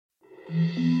You're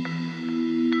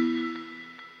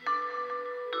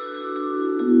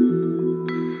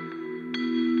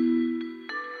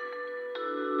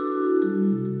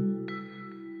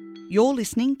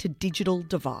listening to Digital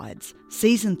Divides,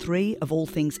 Season 3 of All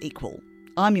Things Equal.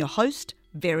 I'm your host,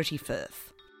 Verity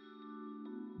Firth.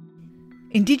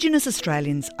 Indigenous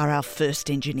Australians are our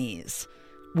first engineers.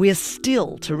 We are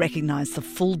still to recognise the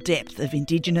full depth of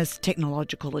Indigenous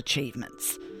technological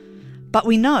achievements. But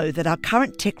we know that our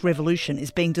current tech revolution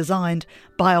is being designed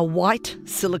by a white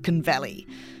Silicon Valley.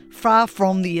 Far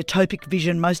from the utopic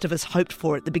vision most of us hoped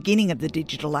for at the beginning of the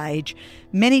digital age,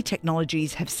 many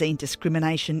technologies have seen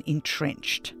discrimination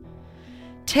entrenched.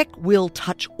 Tech will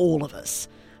touch all of us,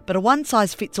 but a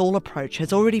one-size-fits-all approach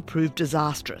has already proved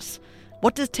disastrous.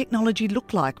 What does technology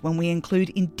look like when we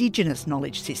include Indigenous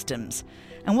knowledge systems?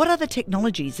 And what are the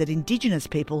technologies that Indigenous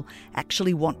people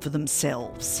actually want for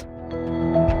themselves?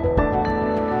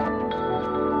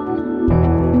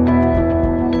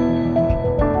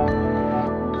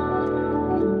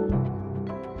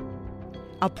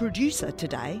 Our producer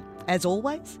today, as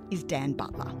always, is Dan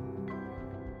Butler.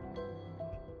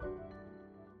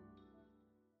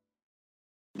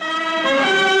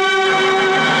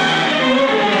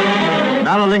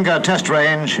 Maralinga Test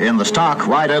Range in the stark,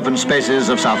 wide-open spaces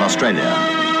of South Australia.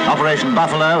 Operation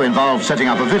Buffalo involved setting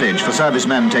up a village for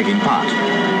servicemen taking part.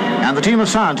 And the team of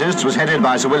scientists was headed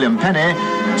by Sir William Penny,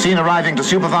 seen arriving to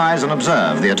supervise and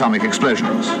observe the atomic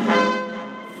explosions.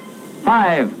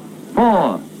 5,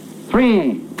 4,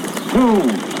 3, 2,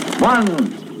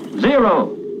 1,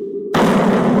 0.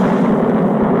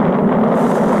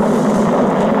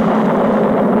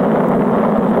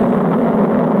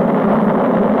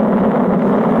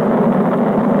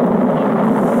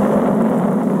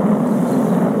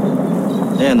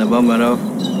 And the bomb went off.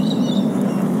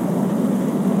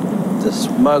 The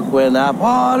smoke went up.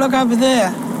 Oh, look over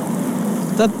there.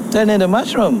 That turned into a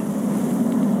mushroom.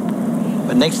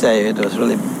 But next day it was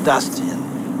really dusty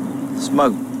and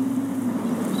smoke.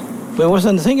 We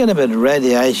wasn't thinking about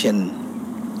radiation.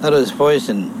 That was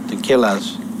poison to kill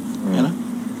us, you know?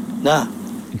 No.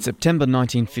 In September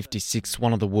 1956,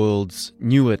 one of the world's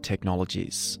newer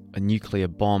technologies, a nuclear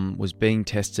bomb, was being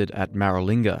tested at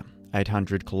Maralinga,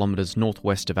 800 kilometres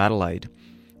northwest of Adelaide.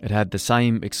 It had the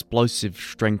same explosive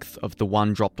strength of the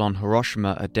one dropped on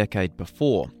Hiroshima a decade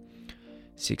before.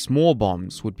 6 more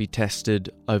bombs would be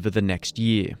tested over the next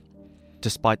year.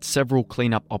 Despite several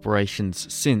cleanup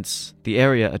operations since, the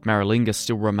area at Maralinga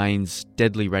still remains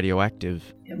deadly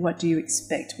radioactive. What do you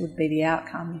expect would be the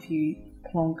outcome if you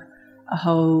plonk a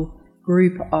whole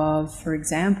group of, for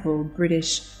example,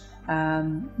 British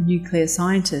nuclear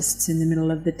scientists in the middle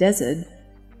of the desert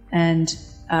and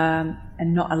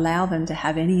not allow them to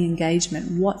have any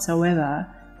engagement whatsoever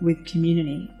with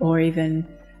community or even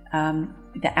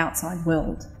the outside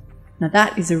world? Now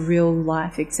that is a real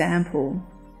life example.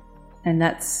 And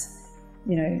that's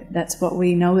what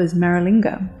we know as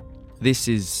Maralinga. This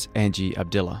is Angie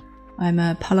Abdillah. I'm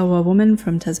a Palawa woman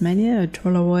from Tasmania, a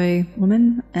Trawlawoi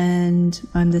woman, and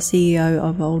I'm the CEO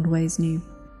of Old Ways New.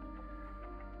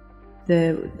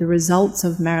 The results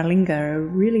of Maralinga are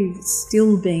really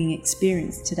still being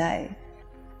experienced today.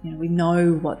 We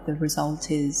know what the result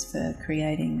is for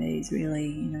creating these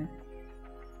really,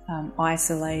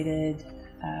 isolated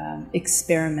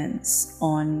experiments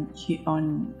on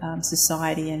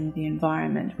society and the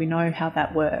environment. We know how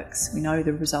that works. We know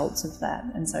the results of that.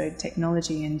 And so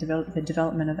technology and the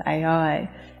development of AI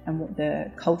and what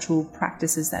the cultural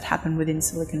practices that happen within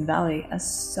Silicon Valley are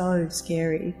so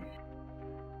scary.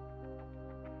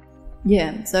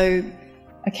 Yeah, so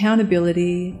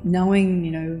accountability, knowing,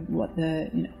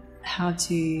 how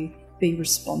to be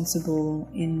responsible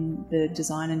in the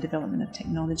design and development of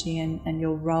technology and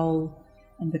your role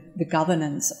and the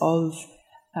governance of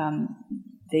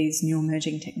these new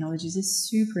emerging technologies is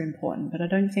super important, but I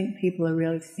don't think people are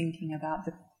really thinking about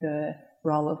the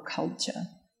role of culture.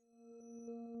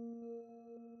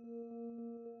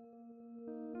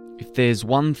 If there's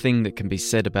one thing that can be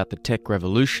said about the tech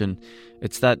revolution,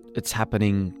 it's that it's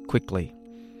happening quickly.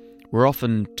 We're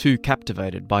often too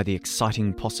captivated by the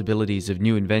exciting possibilities of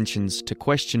new inventions to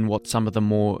question what some of the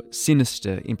more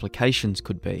sinister implications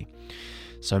could be.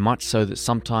 So much so that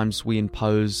sometimes we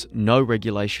impose no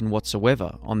regulation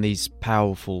whatsoever on these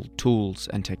powerful tools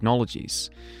and technologies.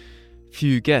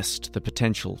 Few guessed the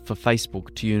potential for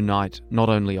Facebook to unite not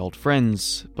only old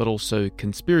friends, but also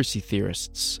conspiracy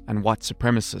theorists and white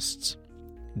supremacists.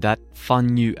 That fun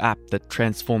new app that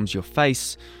transforms your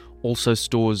face also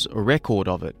stores a record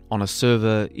of it on a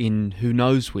server in who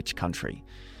knows which country.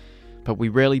 But we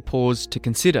rarely pause to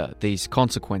consider these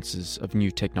consequences of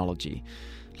new technology.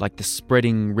 like the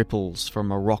spreading ripples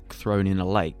from a rock thrown in a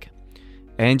lake.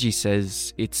 Angie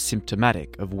says it's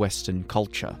symptomatic of Western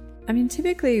culture. I mean,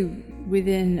 typically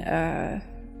within a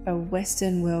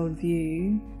Western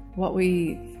worldview, what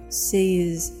we see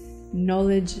is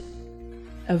knowledge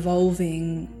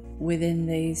evolving within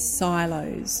these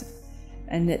silos.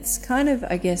 And it's kind of,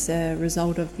 I guess, a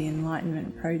result of the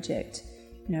Enlightenment project,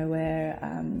 where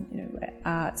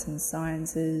arts and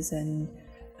sciences and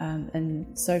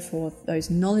so forth, those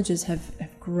knowledges have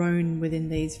grown within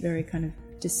these very kind of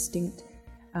distinct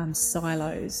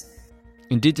silos.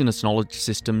 Indigenous knowledge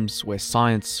systems, where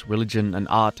science, religion and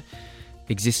art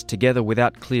exist together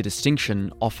without clear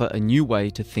distinction, offer a new way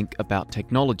to think about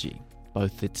technology,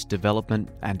 both its development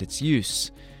and its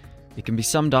use. It can be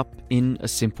summed up in a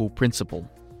simple principle.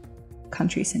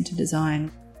 Country-centred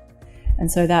design. And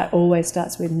so that always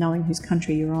starts with knowing whose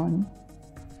country you're on,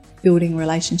 building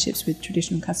relationships with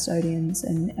traditional custodians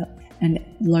and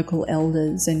local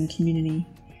elders and community,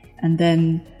 and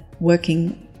then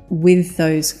working with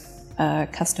those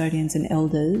custodians and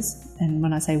elders. And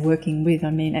when I say working with, I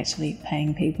mean actually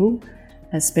paying people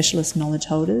as specialist knowledge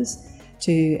holders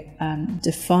to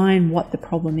define what the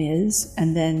problem is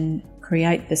and then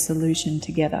create the solution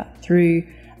together through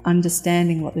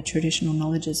understanding what the traditional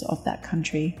knowledges of that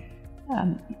country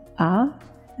are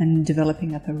and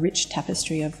developing up a rich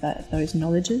tapestry of those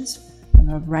knowledges from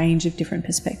a range of different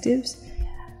perspectives.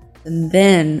 And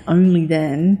then, only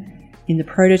then, in the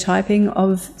prototyping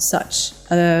of such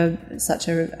a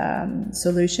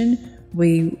solution,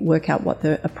 we work out what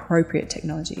the appropriate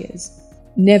technology is.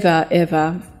 Never,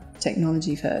 ever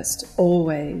technology first.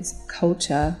 Always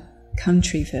culture,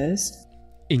 country first.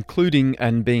 Including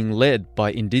and being led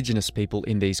by Indigenous people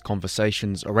in these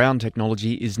conversations around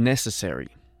technology is necessary.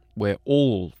 We're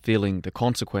all feeling the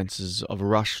consequences of a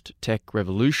rushed tech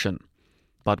revolution,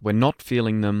 but we're not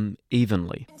feeling them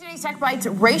evenly. Today's Tech Bites,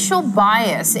 racial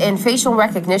bias in facial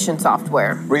recognition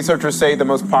software. Researchers say the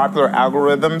most popular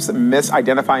algorithms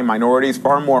misidentify minorities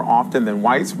far more often than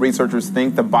whites. Researchers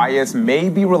think the bias may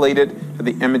be related to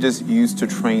the images used to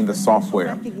train the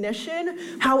software. Recognition.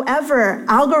 However,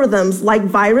 algorithms like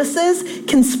viruses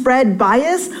can spread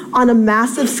bias on a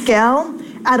massive scale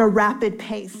at a rapid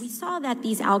pace. We saw that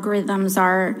these algorithms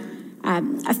are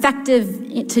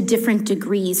effective to different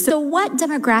degrees. So what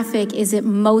demographic is it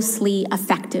mostly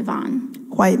effective on?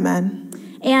 White men.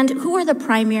 And who are the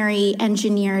primary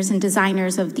engineers and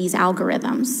designers of these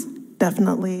algorithms?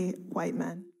 Definitely white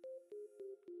men.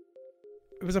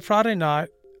 It was a Friday night.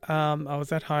 I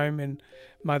was at home in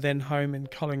my then home in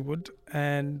Collingwood,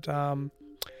 and had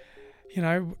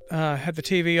the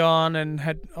TV on and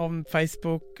had on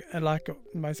Facebook, like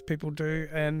most people do,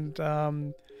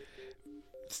 and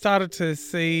started to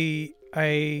see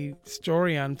a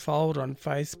story unfold on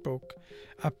Facebook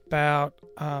about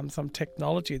some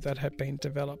technology that had been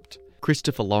developed.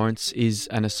 Christopher Lawrence is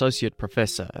an associate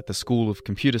professor at the School of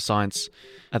Computer Science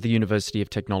at the University of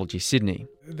Technology, Sydney.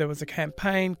 There was a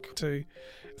campaign to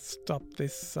stop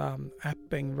this app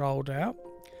being rolled out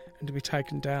and to be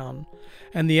taken down.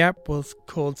 And the app was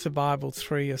called Survival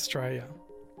 3 Australia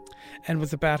and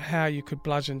was about how you could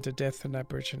bludgeon to death an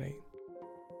Aborigine.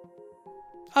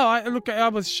 I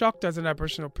was shocked as an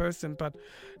Aboriginal person, but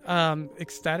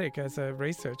ecstatic as a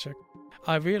researcher.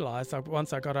 I realised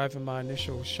once I got over my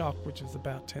initial shock, which was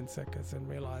about 10 seconds, and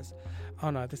realised,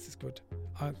 oh no, this is good.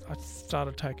 I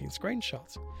started taking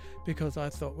screenshots because I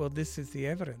thought, well, this is the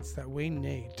evidence that we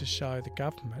need to show the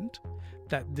government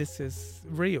that this is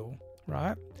real,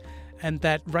 right? And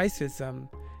that racism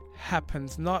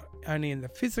happens not only in the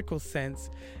physical sense,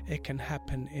 it can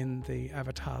happen in the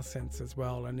avatar sense as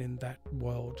well, and in that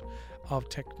world of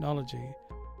technology.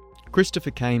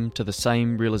 Christopher came to the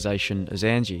same realisation as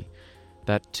Angie,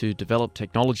 that to develop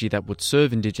technology that would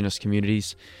serve Indigenous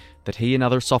communities, that he and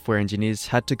other software engineers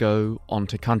had to go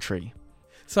onto country.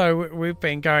 So we've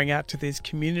been going out to these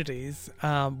communities,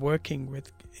 working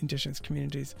with Indigenous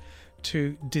communities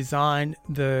to design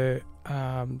the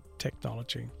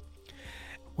technology,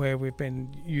 where we've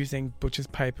been using butcher's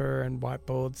paper and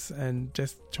whiteboards and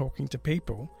just talking to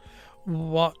people.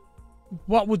 What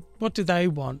do they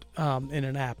want in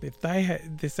an app? If they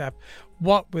had this app,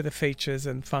 what were the features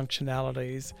and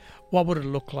functionalities? What would it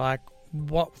look like?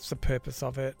 What's the purpose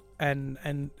of it?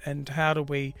 And how do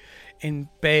we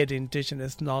embed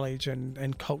Indigenous knowledge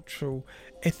and cultural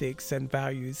ethics and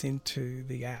values into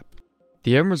the app?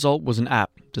 The end result was an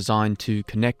app designed to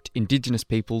connect Indigenous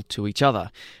people to each other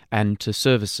and to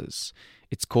services.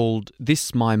 It's called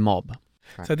This My Mob.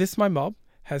 So This My Mob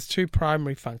has two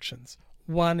primary functions.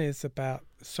 One is about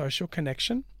social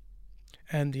connection,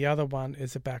 and the other one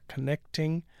is about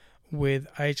connecting with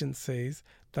agencies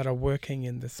that are working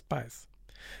in this space.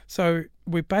 So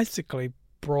we basically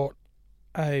brought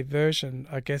a version,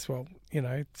 I guess, well,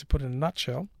 to put it in a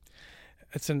nutshell,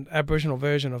 it's an Aboriginal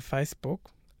version of Facebook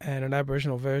and an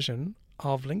Aboriginal version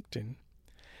of LinkedIn.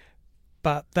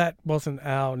 But that wasn't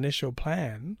our initial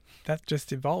plan. That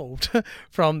just evolved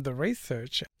from the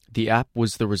research. The app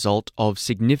was the result of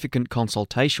significant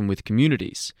consultation with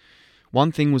communities.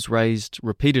 One thing was raised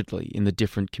repeatedly in the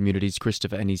different communities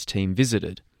Christopher and his team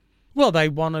visited. Well, they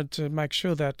wanted to make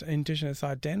sure that Indigenous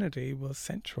identity was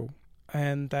central,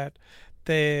 and that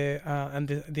the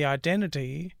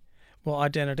identity, well,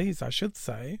 identities, I should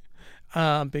say,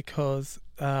 because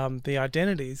the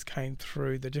identities came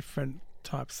through the different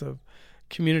types of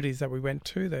communities that we went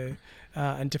to there,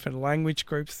 and different language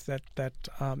groups that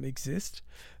exist,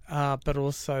 but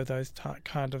also those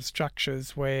kind of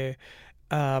structures where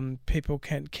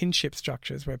kinship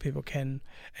structures where people can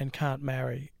and can't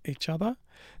marry each other.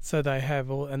 So they have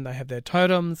their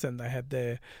totems, and they have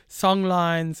their song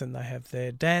lines, and they have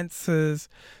their dances.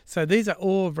 So these are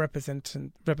all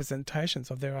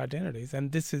representations of their identities,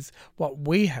 and this is what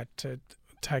we had to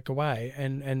take away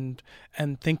and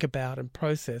think about and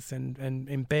process and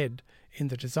embed in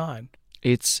the design.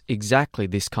 It's exactly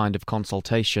this kind of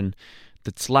consultation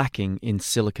that's lacking in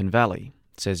Silicon Valley,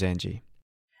 says Angie.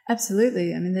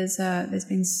 Absolutely. I mean, there's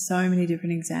been so many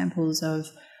different examples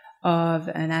of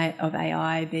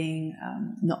AI being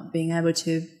not being able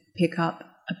to pick up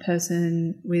a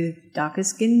person with darker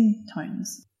skin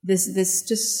tones. There's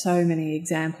just so many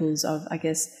examples of, I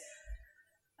guess,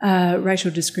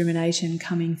 racial discrimination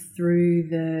coming through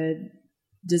the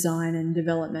design and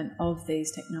development of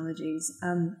these technologies.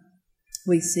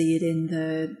 We see it in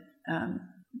the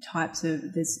types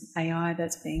of this AI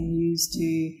that's being used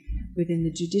within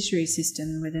the judiciary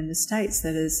system within the states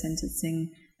that is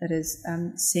sentencing, that is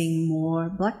seeing more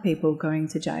black people going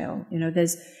to jail.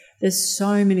 There's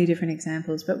so many different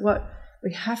examples, but what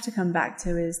we have to come back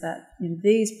to is that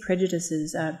these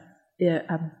prejudices are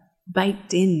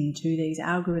baked into these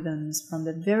algorithms from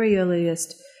the very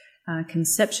earliest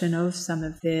conception of some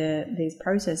of these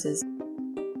processes.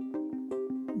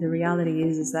 The reality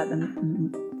is that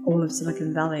all of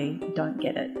Silicon Valley don't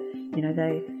get it.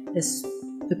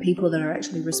 The people that are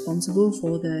actually responsible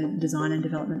for the design and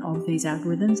development of these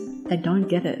algorithms, they don't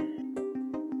get it.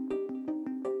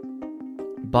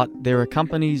 But there are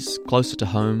companies closer to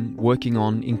home working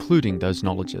on including those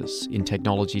knowledges in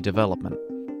technology development.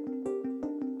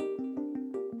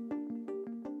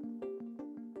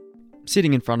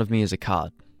 Sitting in front of me is a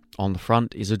card. On the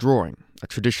front is a drawing, a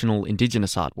traditional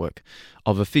Indigenous artwork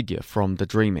of a figure from The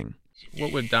Dreaming.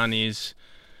 What we've done is,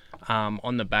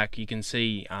 on the back you can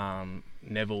see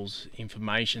Neville's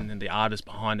information and the artist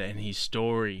behind it and his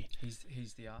story.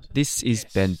 He's the artist. This is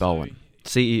Ben Bowen,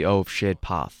 CEO of Shared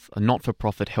Path, a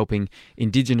not-for-profit helping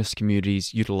Indigenous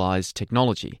communities utilise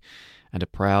technology, and a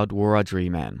proud Wiradjuri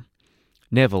man.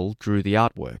 Neville drew the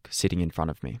artwork sitting in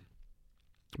front of me.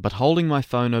 But holding my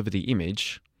phone over the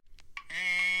image,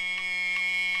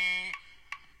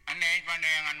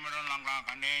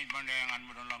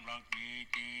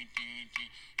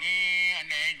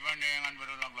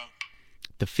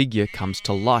 the figure comes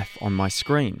to life on my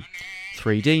screen,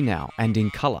 3D now and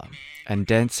in colour, and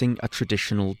dancing a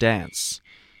traditional dance.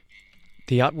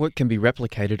 The artwork can be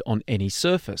replicated on any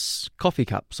surface, coffee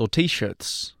cups or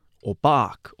t-shirts, or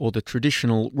bark or the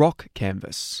traditional rock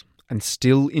canvas, and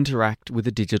still interact with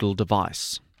a digital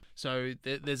device. So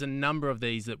there's a number of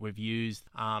these that we've used,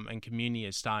 and community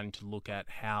is starting to look at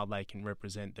how they can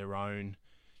represent their own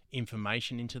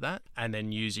information into that, and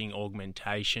then using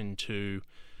augmentation to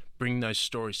bring those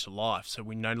stories to life. So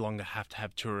we no longer have to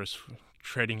have tourists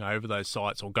treading over those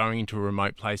sites or going into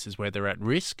remote places where they're at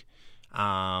risk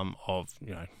of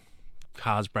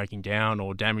cars breaking down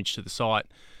or damage to the site,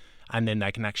 and then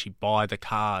they can actually buy the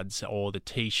cards or the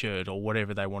t-shirt or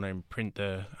whatever they want to imprint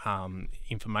the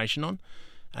information on,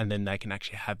 and then they can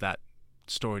actually have that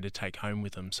story to take home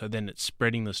with them. So then it's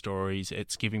spreading the stories,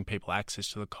 it's giving people access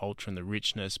to the culture and the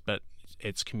richness, but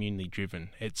it's community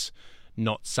driven. It's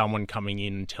not someone coming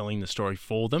in and telling the story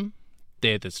for them.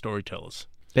 They're the storytellers.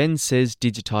 Ben says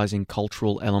digitising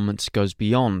cultural elements goes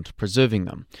beyond preserving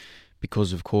them,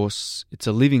 because of course it's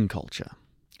a living culture.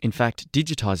 In fact,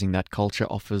 digitising that culture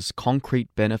offers concrete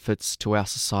benefits to our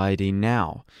society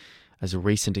now, as a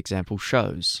recent example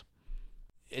shows.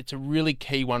 It's a really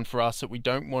key one for us that we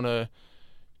don't want to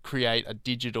create a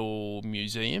digital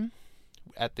museum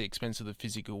at the expense of the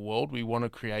physical world. We want to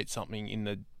create something in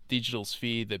the digital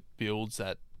sphere that builds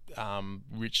that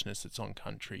richness that's on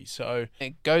country. So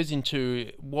it goes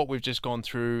into what we've just gone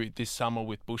through this summer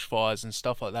with bushfires and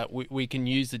stuff like that. We can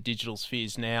use the digital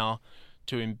spheres now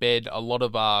to embed a lot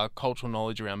of our cultural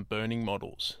knowledge around burning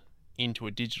models into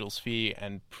a digital sphere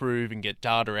and prove and get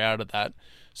data out of that,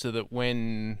 so that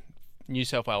when New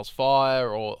South Wales Fire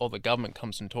or the government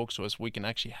comes and talks to us, we can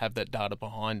actually have that data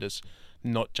behind us,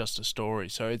 not just a story.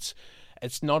 So it's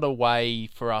not a way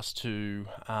for us to,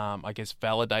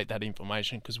 validate that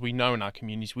information, because we know in our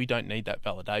communities we don't need that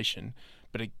validation,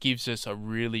 but it gives us a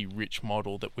really rich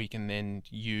model that we can then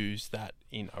use that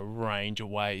in a range of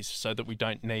ways, so that we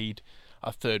don't need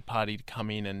a third party to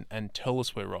come in and tell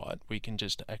us we're right. We can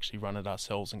just actually run it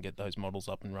ourselves and get those models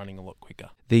up and running a lot quicker.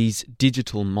 These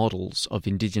digital models of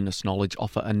Indigenous knowledge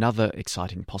offer another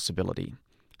exciting possibility.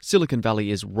 Silicon Valley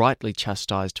is rightly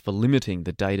chastised for limiting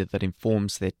the data that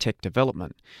informs their tech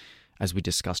development. As we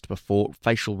discussed before,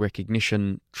 facial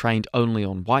recognition, trained only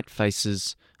on white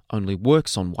faces, only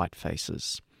works on white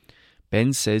faces.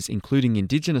 Ben says including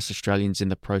Indigenous Australians in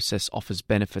the process offers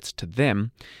benefits to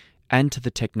them and to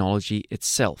the technology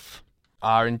itself.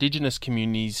 Our Indigenous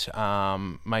communities,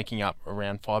 making up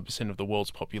around 5% of the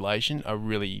world's population, are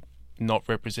really not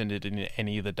represented in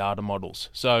any of the data models.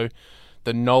 So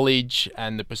the knowledge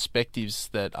and the perspectives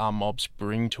that our mobs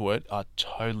bring to it are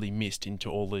totally missed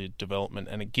into all the development,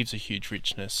 and it gives a huge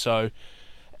richness. So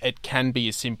it can be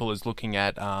as simple as looking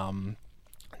at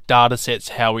data sets,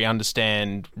 how we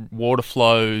understand water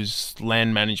flows,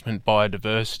 land management,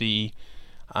 biodiversity,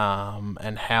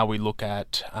 and how we look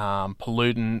at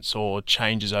pollutants or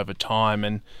changes over time.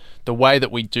 And the way that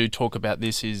we do talk about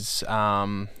this is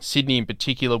Sydney in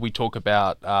particular, we talk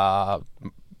about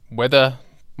weather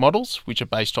models, which are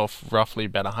based off roughly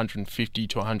about 150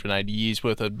 to 180 years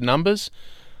worth of numbers.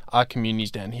 Our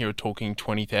communities down here are talking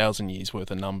 20,000 years worth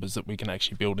of numbers that we can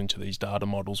actually build into these data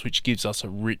models, which gives us a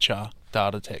richer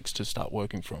data text to start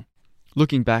working from.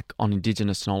 Looking back on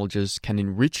Indigenous knowledges can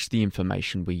enrich the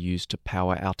information we use to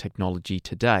power our technology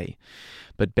today.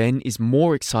 But Ben is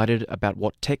more excited about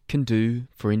what tech can do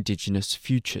for Indigenous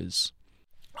futures.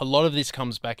 A lot of this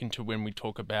comes back into when we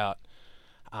talk about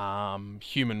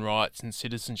human rights and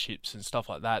citizenships and stuff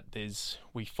like that.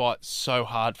 We fight so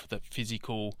hard for the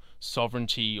physical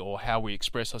sovereignty or how we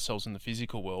express ourselves in the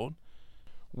physical world.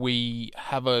 We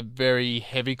have a very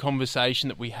heavy conversation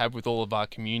that we have with all of our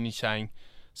community saying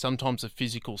sometimes the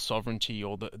physical sovereignty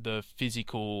or the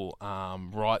physical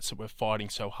rights that we're fighting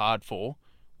so hard for,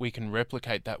 we can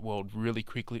replicate that world really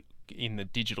quickly in the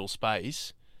digital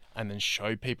space and then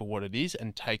show people what it is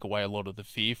and take away a lot of the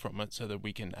fear from it so that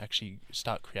we can actually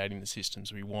start creating the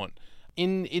systems we want.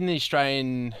 In the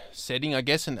Australian setting, I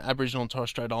guess, in Aboriginal and Torres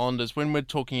Strait Islanders, when we're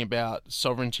talking about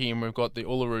sovereignty and we've got the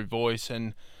Uluru Voice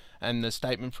and the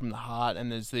statement from the heart,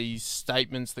 and there's these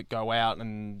statements that go out,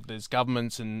 and there's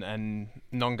governments and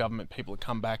non-government people that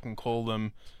come back and call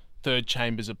them third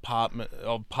chambers of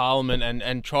parliament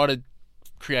and try to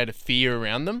create a fear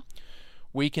around them.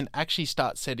 We can actually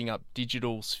start setting up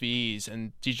digital spheres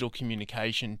and digital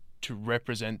communication to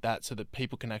represent that so that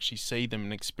people can actually see them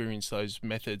and experience those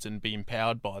methods and be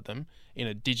empowered by them in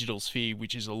a digital sphere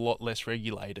which is a lot less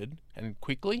regulated and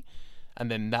quickly.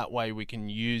 And then that way we can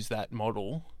use that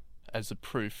model as a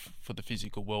proof for the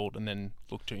physical world and then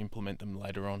look to implement them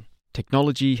later on.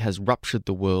 Technology has ruptured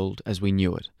the world as we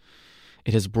knew it.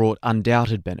 It has brought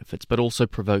undoubted benefits, but also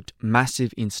provoked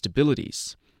massive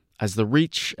instabilities. As the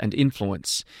reach and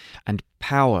influence and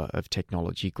power of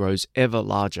technology grows ever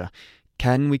larger,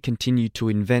 can we continue to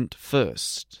invent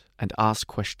first and ask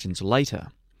questions later?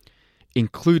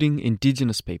 Including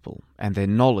Indigenous people and their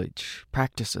knowledge,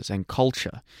 practices and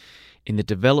culture in the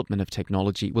development of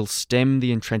technology will stem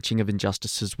the entrenching of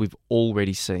injustices we've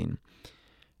already seen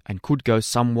and could go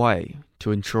some way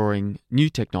to ensuring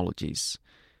new technologies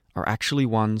are actually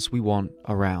ones we want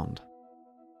around.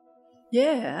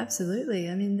 Yeah, absolutely.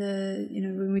 I mean,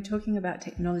 when we're talking about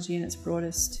technology in its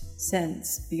broadest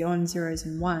sense, beyond zeros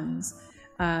and ones,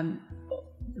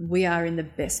 we are in the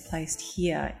best placed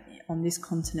here on this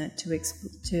continent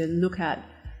to look at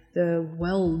the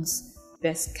world's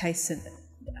best case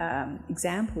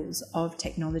examples of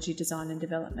technology design and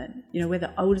development. We're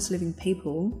the oldest living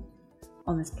people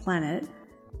on this planet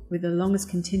with the longest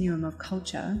continuum of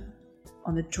culture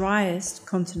on the driest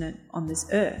continent on this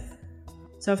earth.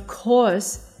 So of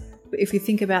course, if we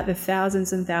think about the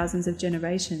thousands and thousands of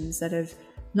generations that have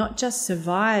not just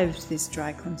survived this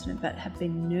dry continent, but have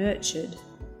been nurtured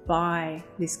by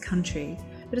this country.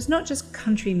 But it's not just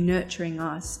country nurturing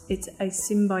us, it's a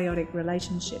symbiotic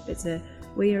relationship.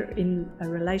 We are in a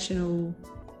relational,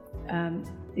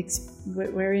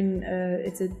 we're in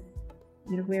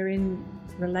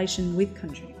relation with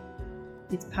country.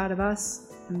 It's part of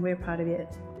us and we're part of it.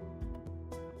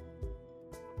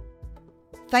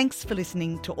 Thanks for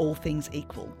listening to All Things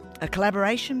Equal, a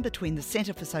collaboration between the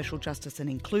Centre for Social Justice and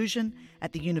Inclusion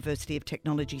at the University of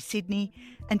Technology, Sydney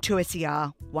and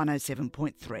 2SER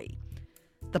 107.3.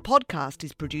 The podcast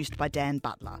is produced by Dan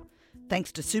Butler.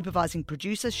 Thanks to supervising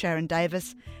producer Sharon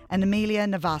Davis and Amelia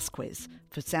Navasquez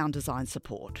for sound design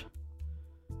support.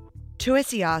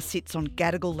 2SER sits on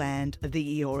Gadigal land of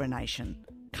the Eora Nation,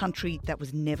 country that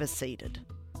was never ceded.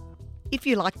 If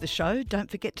you like the show,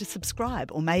 don't forget to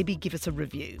subscribe or maybe give us a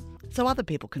review so other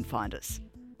people can find us.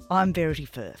 I'm Verity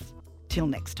Firth. Till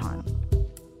next time.